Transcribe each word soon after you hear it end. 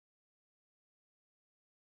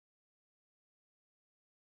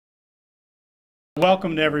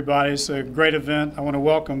Welcome to everybody. It's a great event. I want to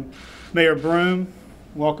welcome Mayor Broome,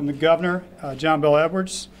 welcome the Governor, John Bel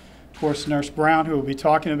Edwards, of course Nurse Brown, who we'll be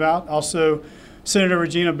talking about, also Senator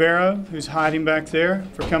Regina Barrow, who's hiding back there,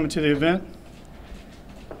 for coming to the event.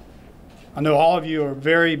 I know all of you are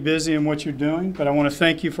very busy in what you're doing, but I want to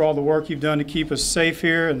thank you for all the work you've done to keep us safe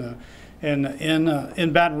here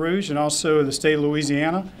in Baton Rouge and also the state of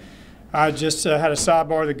Louisiana. I just had a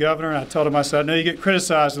sidebar with the governor, and I told him, I said, I know you get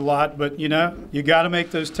criticized a lot, but you know, you got to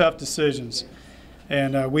make those tough decisions.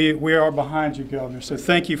 And we are behind you, Governor, so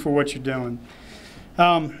thank you for what you're doing.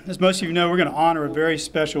 As most of you know, we're going to honor a very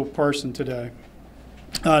special person today.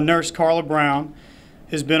 Nurse Carla Brown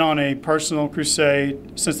has been on a personal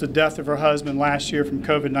crusade since the death of her husband last year from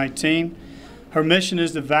COVID-19. Her mission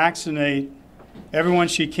is to vaccinate everyone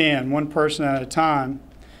she can, one person at a time.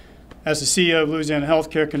 As the CEO of Louisiana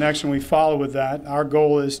Healthcare Connection, we follow with that. Our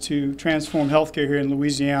goal is to transform healthcare here in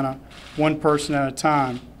Louisiana, one person at a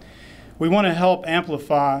time. We want to help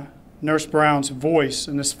amplify Nurse Brown's voice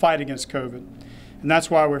in this fight against COVID. And that's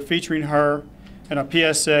why we're featuring her in a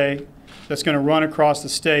PSA that's going to run across the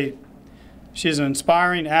state. She's an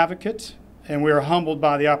inspiring advocate, and we are humbled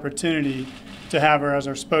by the opportunity to have her as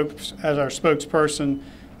our spokesperson.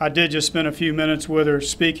 I did just spend a few minutes with her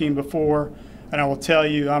speaking before, and I will tell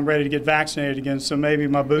you, I'm ready to get vaccinated again, so maybe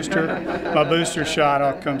my booster shot,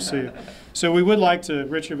 I'll come see you. So we would like to,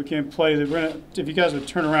 Richard, we can play, if you guys would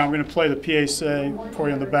turn around, we're going to play the PSA for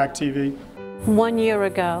you on the back TV. 1 year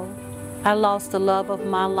ago, I lost the love of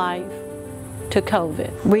my life to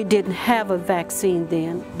COVID. We didn't have a vaccine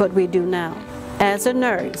then, but we do now. As a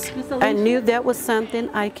nurse, I knew that was something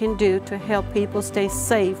I can do to help people stay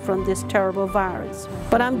safe from this terrible virus.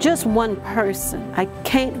 But I'm just one person. I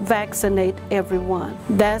can't vaccinate everyone.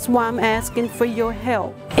 That's why I'm asking for your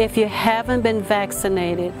help. If you haven't been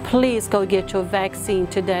vaccinated, please go get your vaccine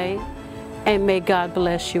today, and may God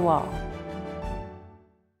bless you all.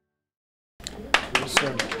 Yes,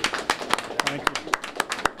 sir. Thank you.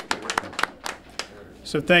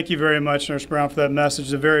 So thank you very much, Nurse Brown, for that message.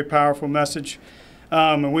 It's a very powerful message,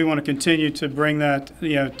 and we want to continue to bring that,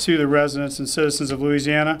 to the residents and citizens of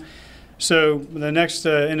Louisiana. So the next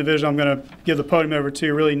individual I'm going to give the podium over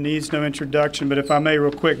to really needs no introduction, but if I may,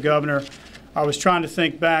 real quick, Governor, I was trying to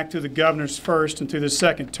think back to the governor's first and to the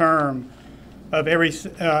second term of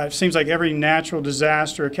it seems like every natural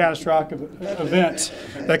disaster or catastrophic event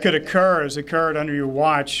that could occur has occurred under your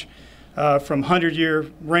watch. From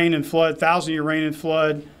 100-year rain and flood, 1,000-year rain and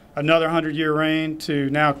flood, another 100-year rain, to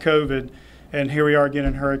now COVID, and here we are again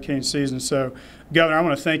in hurricane season. So, Governor, I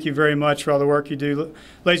want to thank you very much for all the work you do.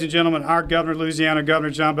 Ladies and gentlemen, our Governor of Louisiana, Governor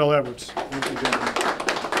John Bel Edwards.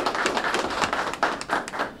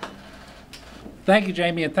 Thank you,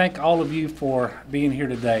 Jamie, and thank all of you for being here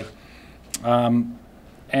today.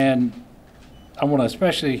 And I want to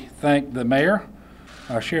especially thank the mayor,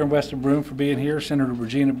 Sharon Weston Broome, for being here, Senator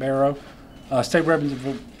Regina Barrow, State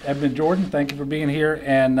Representative Edmund Jordan, thank you for being here,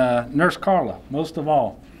 and Nurse Carla, most of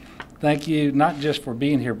all, thank you not just for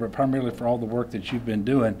being here, but primarily for all the work that you've been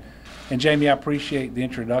doing. And Jamie, I appreciate the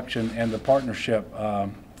introduction and the partnership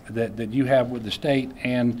that you have with the state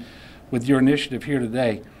and with your initiative here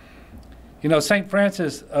today. You know, St.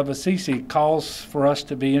 Francis of Assisi calls for us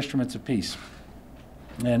to be instruments of peace.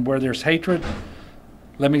 And where there's hatred,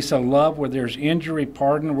 let me sow love. Where there's injury,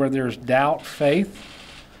 pardon. Where there's doubt, faith.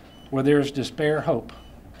 Where there's despair, hope.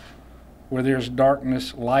 Where there's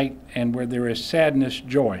darkness, light. And where there is sadness,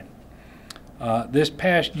 joy. This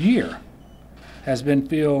past year has been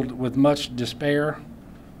filled with much despair,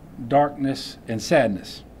 darkness, and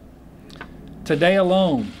sadness. Today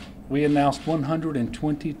alone, we announced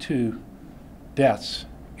 122 deaths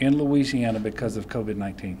in Louisiana because of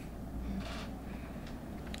COVID-19.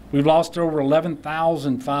 We've lost over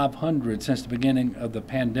 11,500 since the beginning of the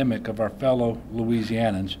pandemic of our fellow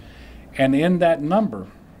Louisianans. And in that number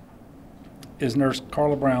is Nurse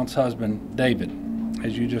Carla Brown's husband, David,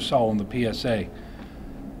 as you just saw on the PSA.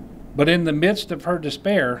 But in the midst of her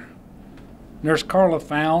despair, Nurse Carla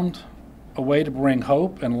found a way to bring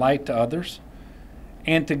hope and light to others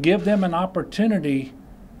and to give them an opportunity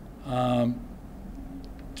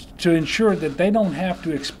to ensure that they don't have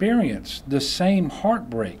to experience the same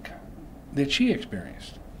heartbreak that she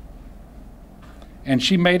experienced. And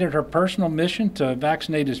she made it her personal mission to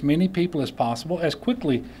vaccinate as many people as possible, as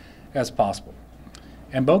quickly as possible.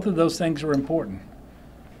 And both of those things are important.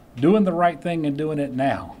 Doing the right thing and doing it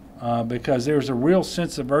now, because there's a real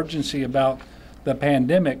sense of urgency about the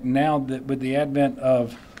pandemic now that with the advent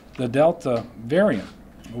of the Delta variant,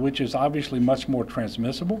 which is obviously much more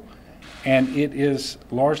transmissible And it is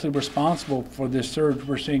largely responsible for this surge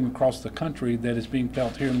we're seeing across the country that is being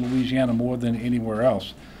felt here in Louisiana more than anywhere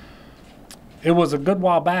else. It was a good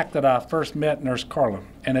while back that I first met Nurse Carla,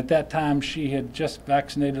 and at that time she had just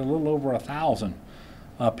vaccinated a little over 1,000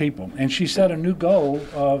 people, and she set a new goal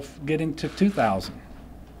of getting to 2,000.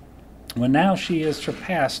 Well, now she has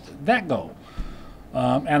surpassed that goal,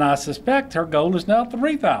 and I suspect her goal is now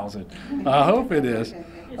 3,000. I hope it is.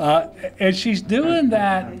 And she's doing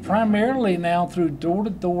that primarily now through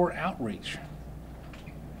door-to-door outreach.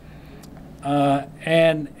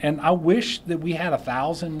 And I wish that we had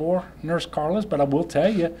 1,000 more Nurse Carlas, but I will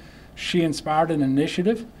tell you, she inspired an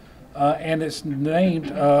initiative, and it's named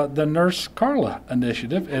the Nurse Carla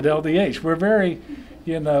Initiative at LDH. We're very,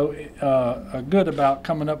 good about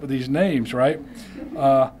coming up with these names, right?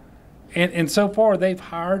 And so far, they've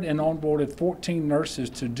hired and onboarded 14 nurses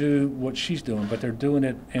to do what she's doing, but they're doing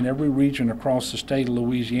it in every region across the state of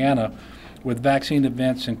Louisiana with vaccine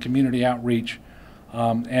events and community outreach,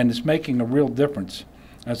 and it's making a real difference.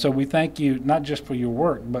 And so we thank you not just for your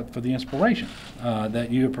work, but for the inspiration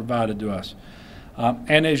that you have provided to us.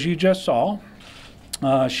 And as you just saw,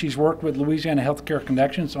 she's worked with Louisiana Healthcare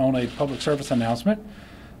Connections on a public service announcement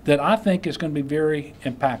that I think is going to be very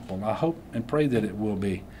impactful. I hope and pray that it will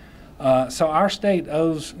be. So our state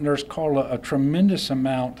owes Nurse Carla a tremendous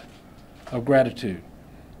amount of gratitude,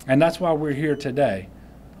 and that's why we're here today.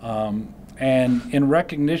 And in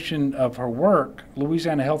recognition of her work,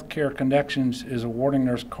 Louisiana Healthcare Connections is awarding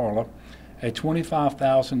Nurse Carla a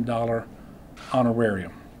 $25,000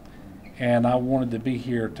 honorarium. And I wanted to be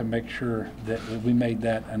here to make sure that we made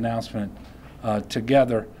that announcement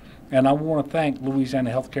together. And I want to thank Louisiana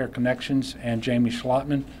Healthcare Connections and Jamie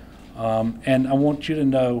Schlottman. And I want you to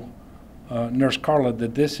know, Nurse Carla,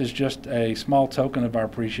 that this is just a small token of our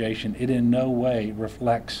appreciation. It in no way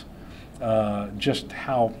reflects just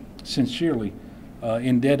how sincerely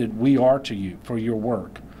indebted we are to you for your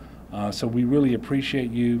work. So we really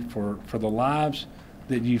appreciate you for the lives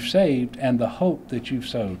that you've saved and the hope that you've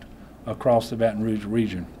sowed across the Baton Rouge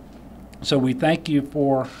region. So we thank you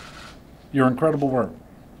for your incredible work.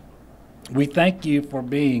 We thank you for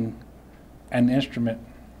being an instrument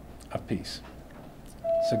of peace.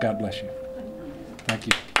 So God bless you. Thank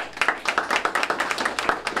you.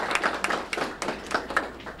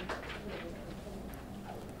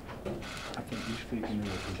 I think you speak and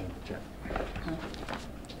you represent the check.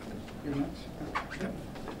 You're next.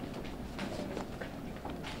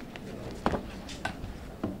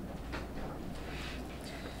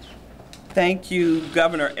 Thank you,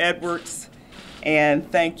 Governor Edwards, and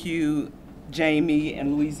thank you, Jamie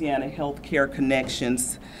and Louisiana Healthcare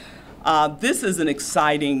Connections. This is an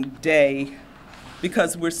exciting day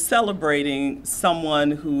because we're celebrating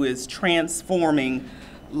someone who is transforming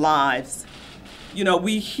lives. You know,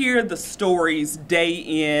 we hear the stories day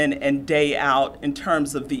in and day out in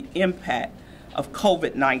terms of the impact of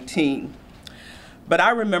COVID-19. But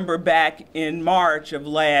I remember back in March of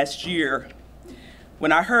last year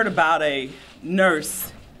when I heard about a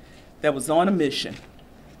nurse that was on a mission.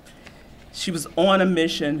 She was on a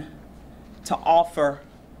mission to offer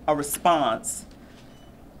a response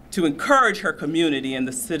to encourage her community and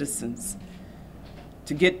the citizens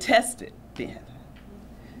to get tested then,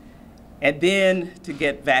 and then to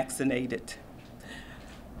get vaccinated.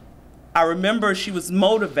 I remember she was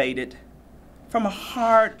motivated from a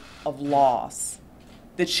heart of loss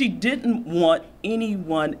that she didn't want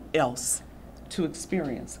anyone else to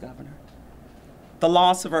experience, Governor, the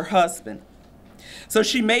loss of her husband. So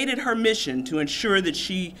she made it her mission to ensure that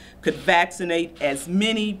she could vaccinate as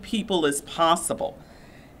many people as possible.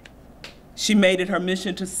 She made it her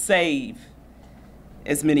mission to save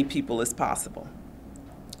as many people as possible.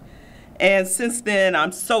 And since then,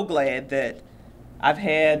 I'm so glad that I've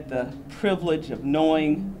had the privilege of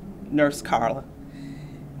knowing Nurse Carla.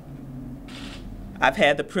 I've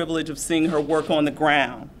had the privilege of seeing her work on the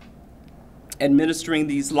ground, administering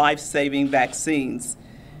these life-saving vaccines.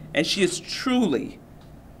 And she has truly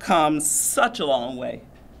come such a long way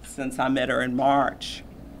since I met her in March.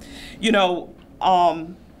 You know,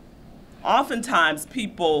 oftentimes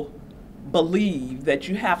people believe that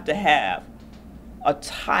you have to have a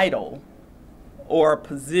title or a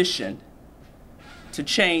position to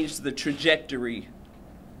change the trajectory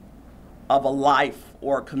of a life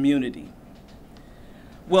or a community.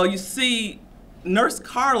 Well, you see, Nurse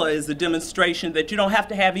Carla is a demonstration that you don't have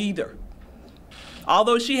to have either.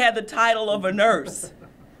 Although she had the title of a nurse,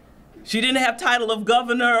 she didn't have title of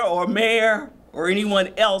governor or mayor or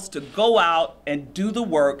anyone else to go out and do the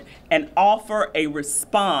work and offer a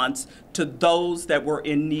response to those that were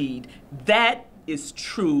in need. That is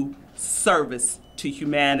true service to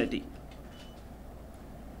humanity.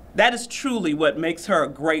 That is truly what makes her a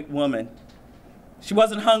great woman. She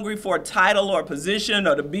wasn't hungry for a title or a position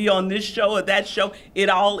or to be on this show or that show. It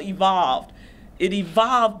all evolved. It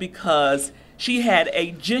evolved because she had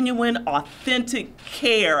a genuine, authentic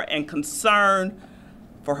care and concern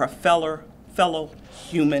for her fellow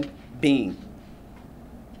human being.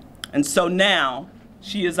 And so now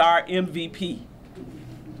she is our MVP.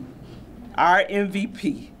 Our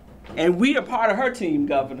MVP. And we are part of her team,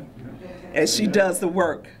 Governor, as she does the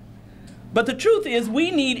work. But the truth is, we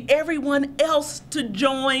need everyone else to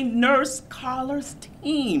join Nurse Carla's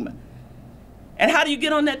team. And how do you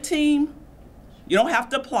get on that team? You don't have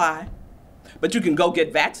to apply, but you can go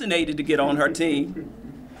get vaccinated to get on her team.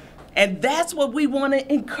 And that's what we want to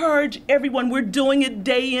encourage everyone. We're doing it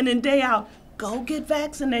day in and day out. Go get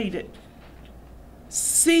vaccinated.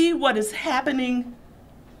 See what is happening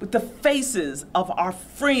with the faces of our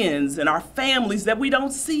friends and our families that we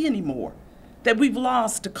don't see anymore, that we've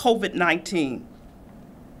lost to COVID-19.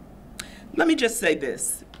 Let me just say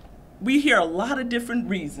this. We hear a lot of different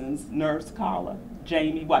reasons, Nurse Carla,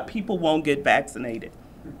 Jamie, why people won't get vaccinated.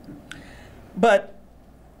 But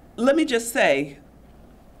let me just say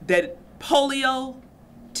that polio,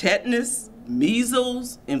 tetanus,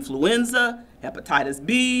 measles, influenza, hepatitis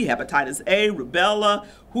B, hepatitis A, rubella,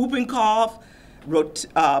 whooping cough,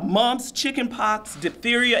 mumps, chickenpox,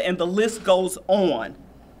 diphtheria, and the list goes on,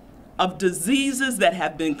 of diseases that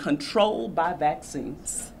have been controlled by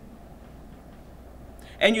vaccines.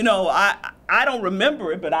 And you know, I don't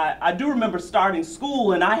remember it, but I do remember starting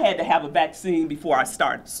school, and I had to have a vaccine before I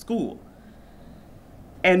started school.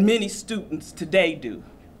 And many students today do.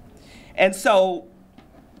 And so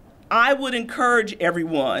I would encourage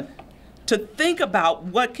everyone to think about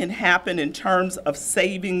what can happen in terms of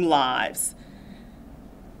saving lives,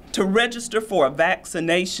 to register for a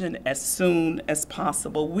vaccination as soon as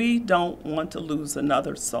possible. We don't want to lose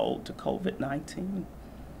another soul to COVID-19.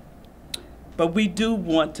 But we do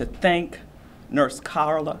want to thank Nurse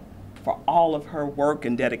Carla for all of her work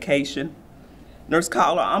and dedication. Nurse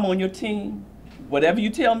Carla, I'm on your team. Whatever you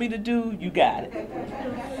tell me to do, you got it.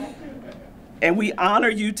 And we honor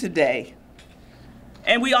you today.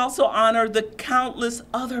 And we also honor the countless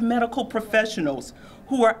other medical professionals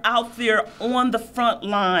who are out there on the front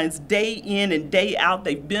lines day in and day out.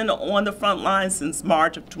 They've been on the front lines since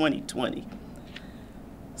March of 2020.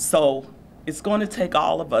 So it's going to take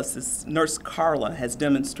all of us, as Nurse Carla has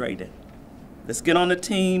demonstrated. Let's get on the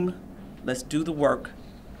team, let's do the work,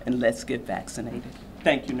 and let's get vaccinated.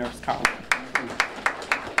 Thank you, Nurse Carla.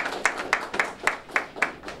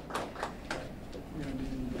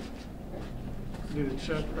 Do the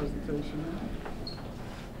check presentation now.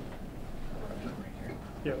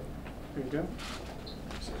 Yep, here you go.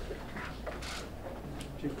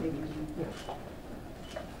 Yeah.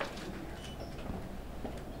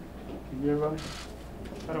 Can you everybody?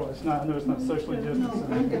 I know it's not. I know it's not socially distanced.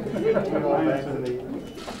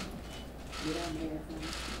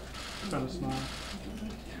 Trying to smile.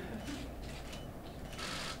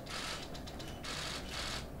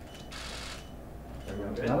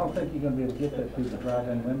 I don't think you're going to be able to get that through the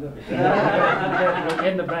drive-in window.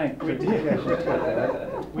 In the bank. We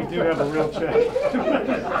do have a real check.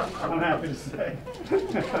 I'm happy to say.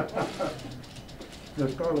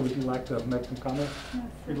 Ms. Carla, would you like to make some comments?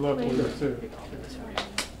 We'd love to do it too.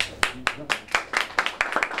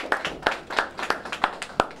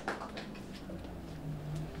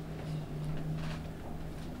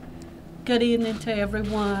 Good evening to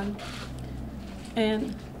everyone,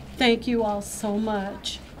 and thank you all so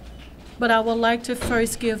much. But I would like to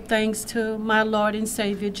first give thanks to my Lord and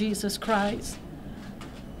Savior, Jesus Christ,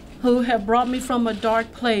 who have brought me from a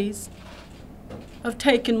dark place of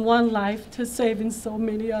taking one life to saving so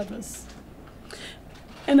many others.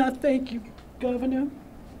 And I thank you, Governor,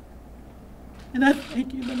 and I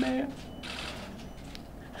thank you, the Mayor.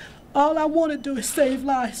 All I want to do is save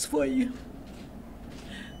lives for you.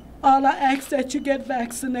 All I ask that you get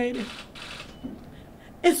vaccinated.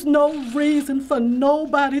 It's no reason for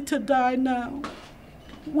nobody to die now.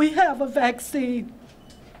 We have a vaccine.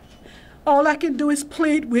 All I can do is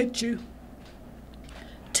plead with you.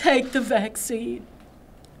 Take the vaccine.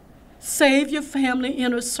 Save your family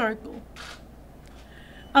inner circle.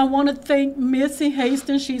 I want to thank Missy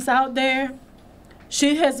Hastings. She's out there.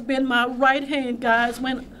 She has been my right hand, guys.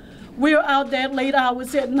 When we're out there late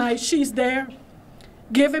hours at night, she's there,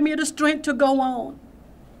 giving me the strength to go on.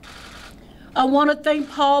 I want to thank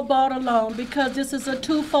Paul Bartolone, because this is a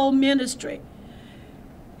twofold ministry.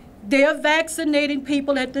 They're vaccinating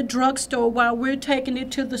people at the drugstore while we're taking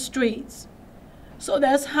it to the streets. So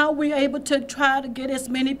that's how we're able to try to get as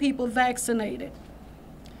many people vaccinated.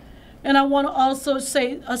 And I want to also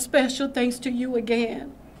say a special thanks to you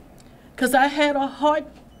again, because I had a heart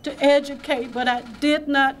to educate, but I did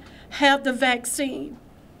not have the vaccine.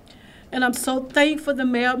 And I'm so thankful the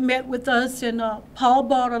mayor met with us and Paul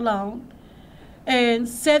Bartalone and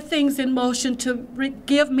set things in motion to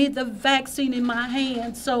give me the vaccine in my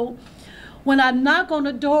hand. So when I knock on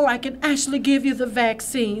the door, I can actually give you the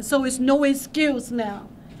vaccine. So it's no excuse now.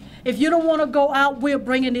 If you don't want to go out, we're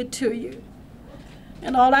bringing it to you.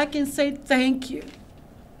 And all I can say, thank you.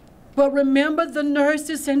 But remember the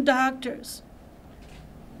nurses and doctors.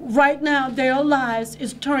 Right now, their lives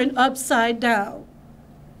is turned upside down.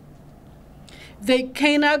 They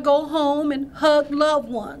cannot go home and hug loved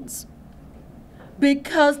ones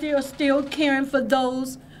because they are still caring for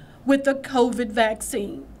those with the COVID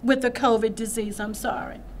vaccine, with the COVID disease, I'm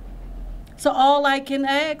sorry. So all I can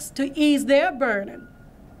ask to ease their burden,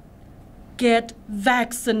 get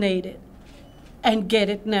vaccinated and get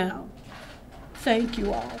it now. Thank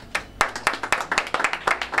you all.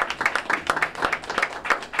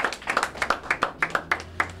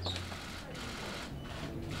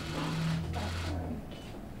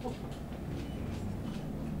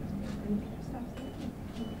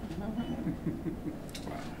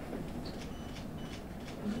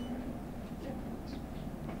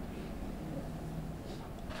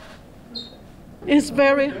 It's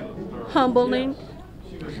very humbling,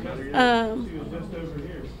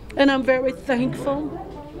 and I'm very thankful.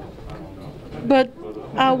 But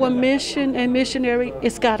our mission and missionary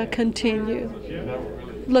is got to continue.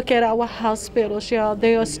 Look at our hospitals, y'all.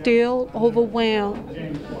 They are still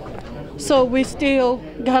overwhelmed. So we still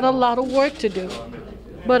got a lot of work to do.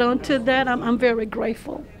 But unto that, I'm very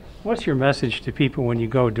grateful. What's your message to people when you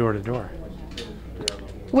go door to door?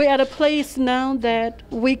 We're at a place now that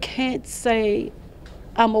we can't say,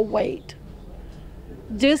 I'm a wait.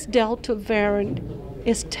 This Delta variant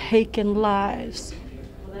is taking lives,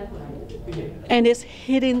 and it's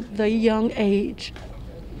hitting the young age.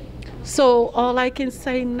 So all I can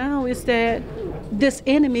say now is that this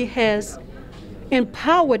enemy has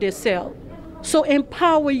empowered itself. So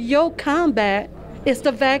empower your combat is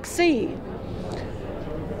the vaccine.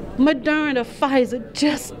 Moderna, Pfizer,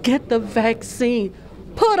 just get the vaccine.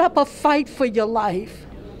 Put up a fight for your life.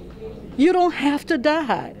 You don't have to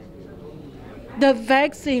die. The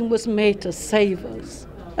vaccine was made to save us.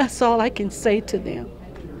 That's all I can say to them.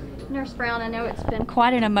 Nurse Brown, I know it's been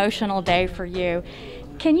quite an emotional day for you.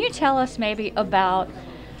 Can you tell us maybe about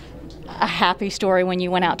a happy story when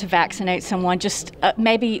you went out to vaccinate someone, just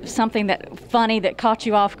maybe something that funny that caught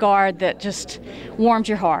you off guard that just warmed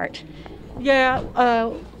your heart? Yeah,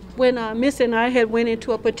 when Miss and I had went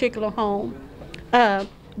into a particular home,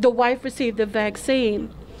 the wife received the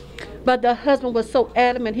vaccine, but the husband was so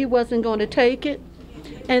adamant he wasn't going to take it.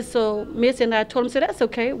 And so Miss and I told him, so that's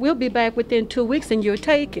okay, we'll be back within 2 weeks and you'll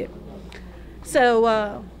take it.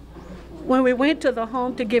 So when we went to the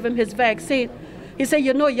home to give him his vaccine, he said,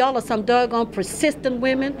 you know, y'all are some doggone persistent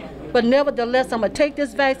women, but nevertheless, I'm going to take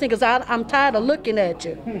this vaccine because I'm tired of looking at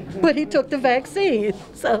you. But he took the vaccine.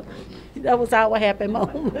 So that was our happy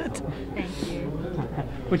moment. Thank you.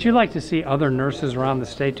 Would you like to see other nurses around the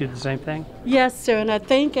state do the same thing? Yes, sir. And I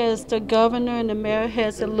think as the governor and the mayor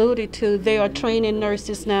has alluded to, they are training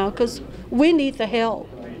nurses now because we need the help.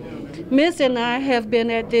 Miss and I have been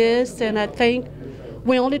at this, and I think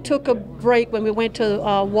we only took a break when we went to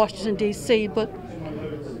Washington, D.C., but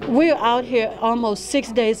we're out here almost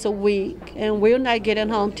 6 days a week, and we're not getting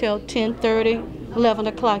home till 10:30, 11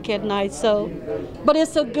 o'clock at night. So, but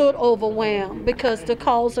it's a good overwhelm because the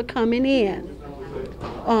calls are coming in.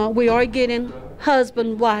 We are getting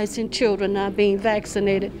husbands, wives, and children now being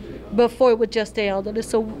vaccinated. Before it was just the elderly.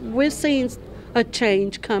 So we're seeing a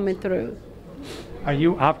change coming through. Are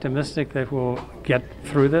you optimistic that we'll get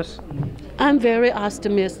through this? I'm very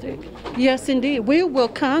optimistic. Yes, indeed. We will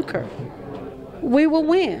conquer. We will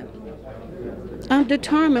win. I'm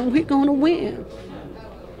determined we're going to win.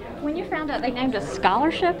 When you found out they named a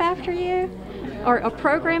scholarship after you, or a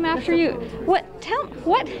program after you,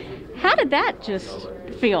 how did that just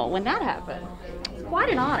feel when that happened? It's quite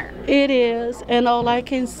an honor. It is, and all I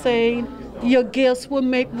can say, your gifts will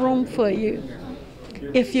make room for you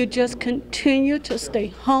if you just continue to stay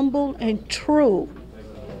humble and true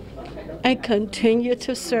and continue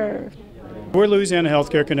to serve. We're Louisiana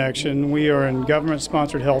Healthcare Connection. We are in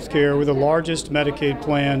government-sponsored healthcare. We're the largest Medicaid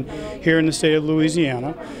plan here in the state of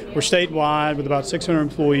Louisiana. We're statewide with about 600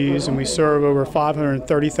 employees, and we serve over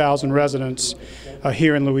 530,000 residents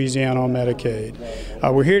here in Louisiana on Medicaid.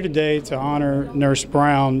 We're here today to honor Nurse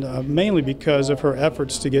Brown mainly because of her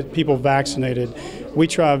efforts to get people vaccinated. We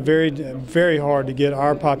try very hard to get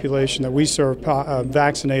our population that we serve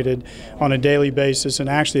vaccinated on a daily basis, and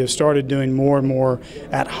actually have started doing more and more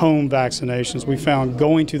at-home vaccinations. We found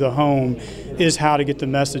going to the home is how to get the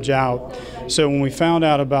message out. So when we found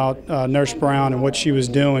out about Nurse Brown and what she was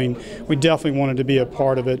doing, we definitely wanted to be a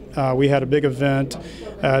part of it. We had a big event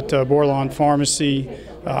at Borlawn Pharmacy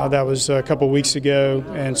that was a couple of weeks ago,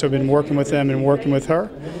 and so I've been working with them and working with her.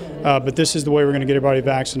 But this is the way we're going to get everybody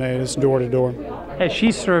vaccinated. It's door to door. Has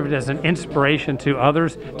she served as an inspiration to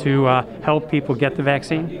others to help people get the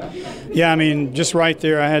vaccine? Yeah, I mean, just right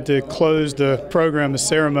there, I had to close the program, the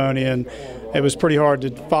ceremony, and it was pretty hard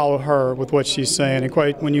to follow her with what she's saying.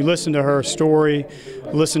 And when you listen to her story,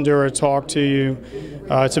 listen to her talk to you,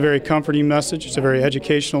 it's a very comforting message. It's a very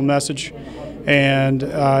educational message, and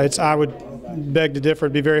I would beg to differ.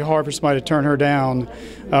 It'd be very hard for somebody to turn her down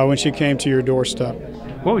when she came to your doorstep.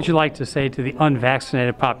 What would you like to say to the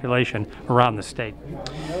unvaccinated population around the state?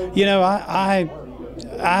 You know,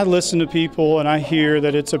 I listen to people and I hear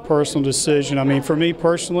that it's a personal decision. I mean, for me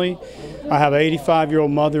personally, I have an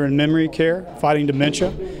 85-year-old mother in memory care fighting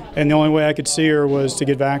dementia, and the only way I could see her was to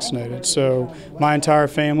get vaccinated. So my entire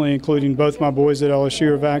family, including both my boys at LSU,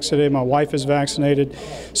 are vaccinated. My wife is vaccinated.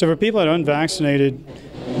 So for people that are unvaccinated,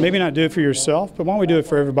 maybe not do it for yourself, but why don't we do it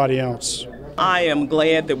for everybody else? I am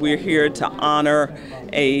glad that we're here to honor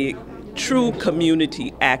a true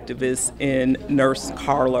community activist in Nurse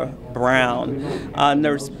Carla Brown.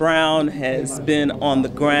 Nurse Brown has been on the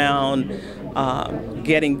ground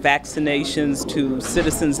getting vaccinations to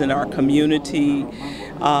citizens in our community.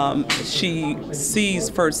 She sees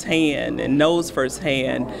firsthand and knows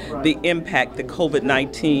firsthand the impact that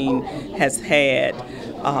COVID-19 has had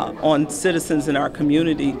on citizens in our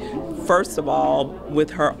community, first of all,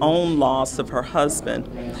 with her own loss of her husband.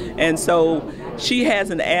 And so she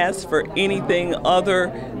hasn't asked for anything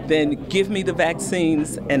other than give me the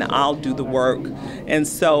vaccines and I'll do the work. And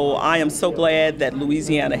so I am so glad that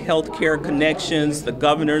Louisiana Healthcare Connections, the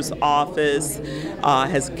governor's office,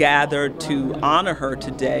 has gathered to honor her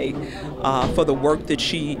today for the work that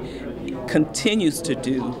she continues to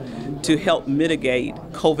do to help mitigate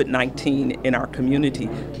COVID-19 in our community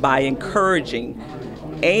by encouraging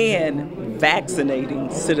and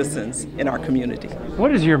vaccinating citizens in our community.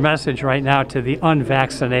 What is your message right now to the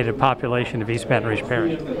unvaccinated population of East Baton Rouge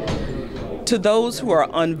Parish? To those who are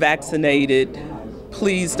unvaccinated,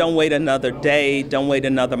 please don't wait another day, don't wait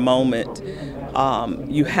another moment.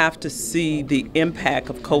 You have to see the impact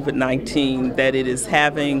of COVID-19 that it is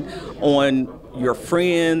having on your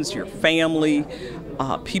friends, your family,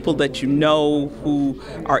 people that you know who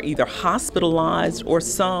are either hospitalized or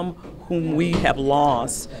some whom we have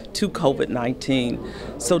lost to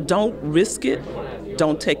COVID-19. So don't risk it.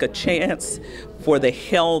 Don't take a chance. For the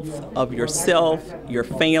health of yourself, your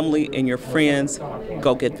family, and your friends,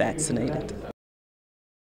 go get vaccinated.